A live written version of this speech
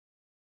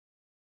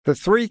The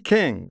Three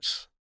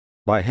Kings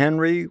by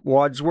Henry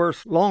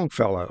Wadsworth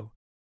Longfellow.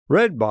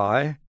 Read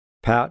by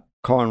Pat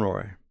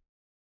Conroy.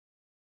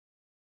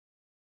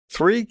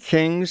 3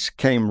 kings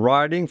came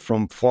riding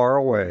from far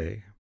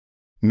away,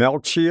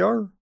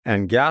 Melchior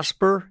and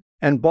Gaspar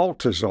and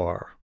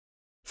Balthazar.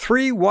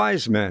 3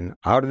 wise men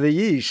out of the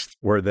east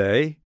were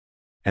they,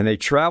 and they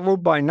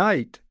traveled by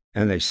night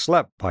and they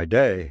slept by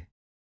day.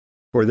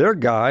 For their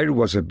guide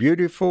was a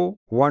beautiful,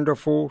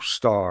 wonderful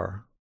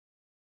star.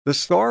 The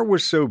star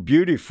was so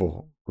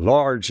beautiful,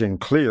 large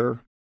and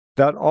clear,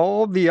 that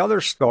all the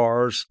other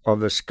stars of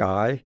the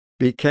sky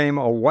became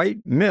a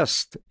white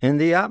mist in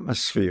the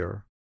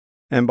atmosphere.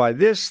 And by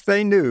this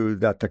they knew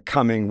that the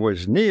coming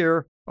was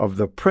near of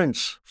the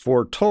prince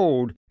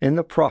foretold in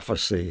the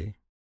prophecy.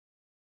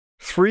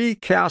 3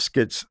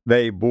 caskets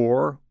they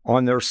bore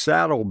on their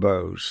saddle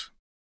bows,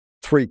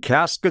 3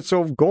 caskets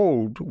of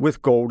gold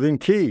with golden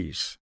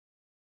keys.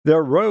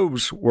 Their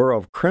robes were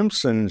of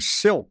crimson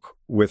silk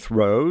with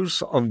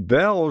rows of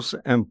bells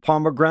and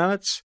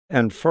pomegranates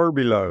and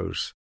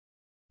furbelows,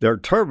 their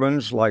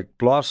turbans like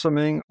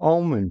blossoming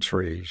almond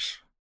trees.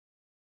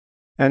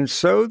 And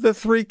so the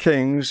 3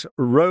 kings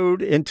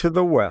rode into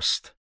the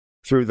west,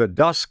 through the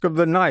dusk of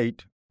the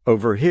night,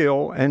 over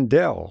hill and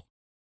dell,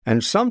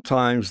 and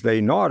sometimes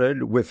they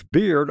nodded with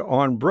beard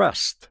on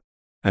breast,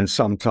 and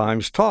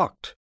sometimes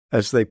talked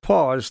as they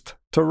paused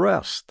to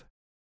rest,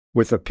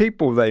 with the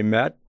people they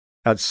met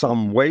at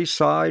some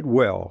wayside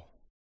well.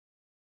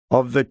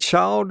 "Of the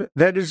child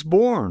that is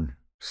born,"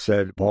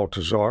 said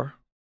Balthazar.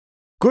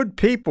 "Good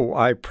people,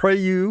 I pray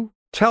you,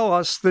 tell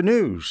us the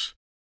news,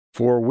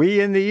 for we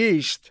in the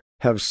east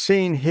have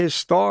seen his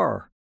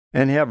star,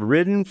 and have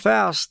ridden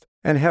fast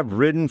and have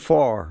ridden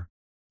far,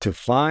 to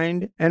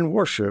find and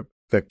worship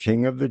the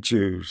King of the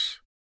Jews."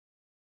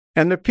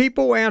 And the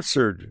people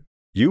answered,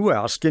 "You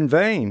ask in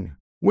vain.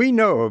 We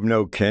know of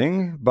no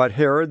king but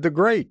Herod the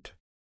Great."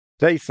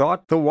 They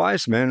thought the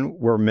wise men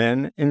were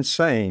men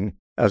insane,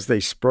 as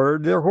they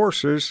spurred their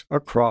horses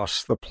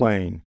across the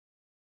plain,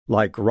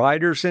 like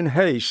riders in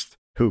haste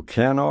who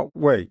cannot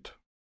wait.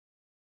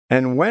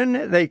 And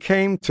when they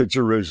came to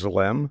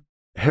Jerusalem,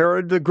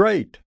 Herod the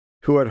Great,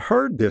 who had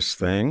heard this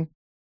thing,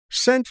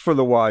 sent for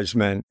the wise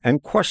men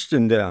and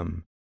questioned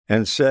them,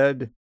 and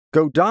said,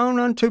 "Go down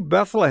unto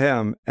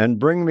Bethlehem, and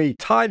bring me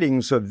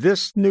tidings of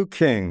this new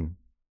king."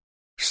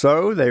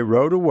 So they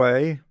rode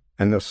away,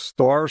 and the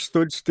star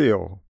stood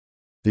still,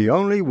 the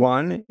only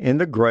one in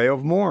the gray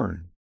of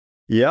morn.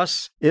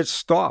 Yes, it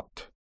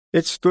stopped.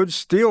 It stood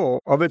still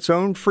of its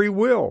own free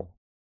will,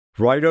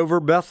 right over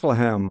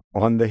Bethlehem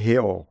on the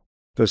hill,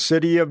 the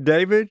city of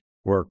David,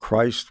 where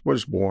Christ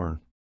was born.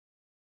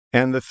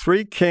 And the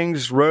 3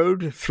 kings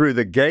rode through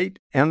the gate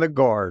and the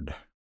guard,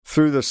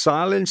 through the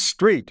silent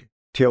street,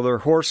 till their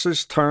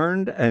horses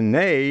turned and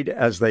neighed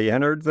as they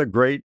entered the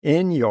great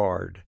inn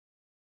yard.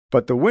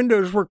 But the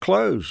windows were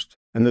closed,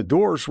 and the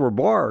doors were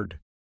barred,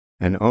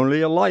 and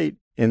only a light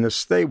in the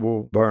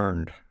stable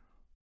burned.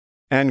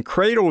 And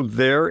cradled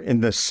there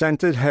in the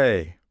scented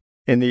hay,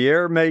 in the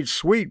air made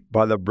sweet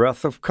by the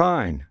breath of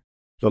kine,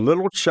 the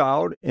little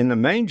child in the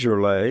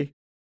manger lay,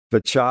 the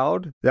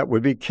child that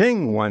would be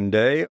king one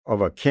day of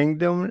a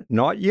kingdom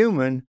not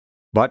human,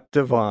 but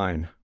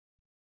divine.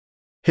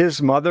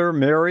 His mother,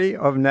 Mary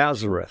of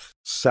Nazareth,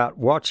 sat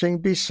watching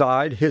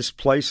beside his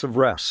place of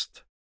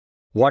rest,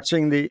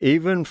 watching the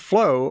even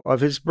flow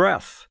of his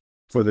breath,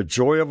 for the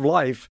joy of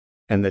life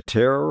and the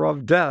terror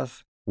of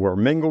death were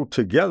mingled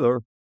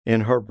together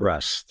in her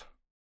breast.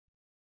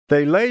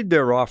 They laid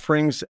their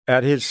offerings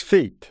at his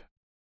feet.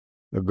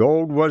 The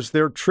gold was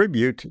their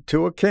tribute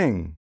to a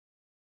king.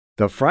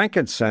 The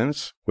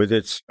frankincense, with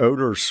its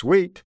odor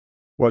sweet,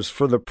 was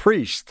for the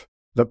priest,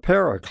 the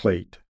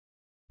paraclete,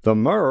 the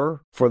myrrh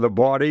for the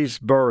body's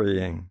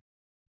burying.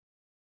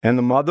 And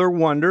the mother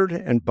wondered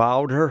and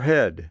bowed her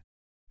head,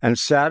 and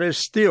sat as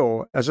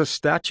still as a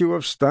statue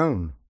of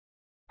stone.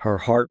 Her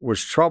heart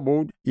was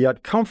troubled,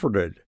 yet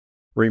comforted,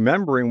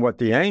 remembering what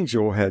the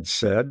angel had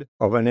said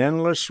of an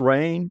endless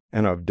reign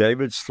and of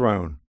David's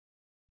throne.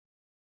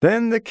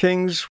 Then the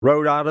kings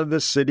rode out of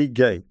the city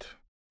gate,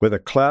 with a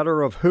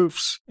clatter of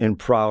hoofs in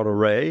proud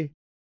array,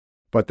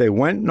 but they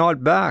went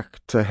not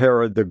back to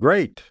Herod the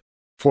Great,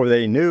 for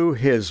they knew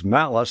his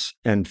malice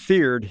and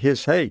feared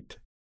his hate,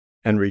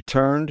 and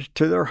returned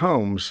to their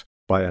homes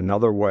by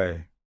another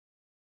way.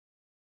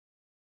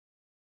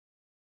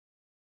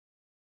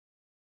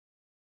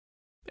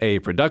 A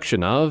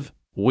production of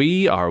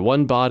We Are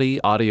One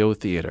Body Audio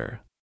Theater.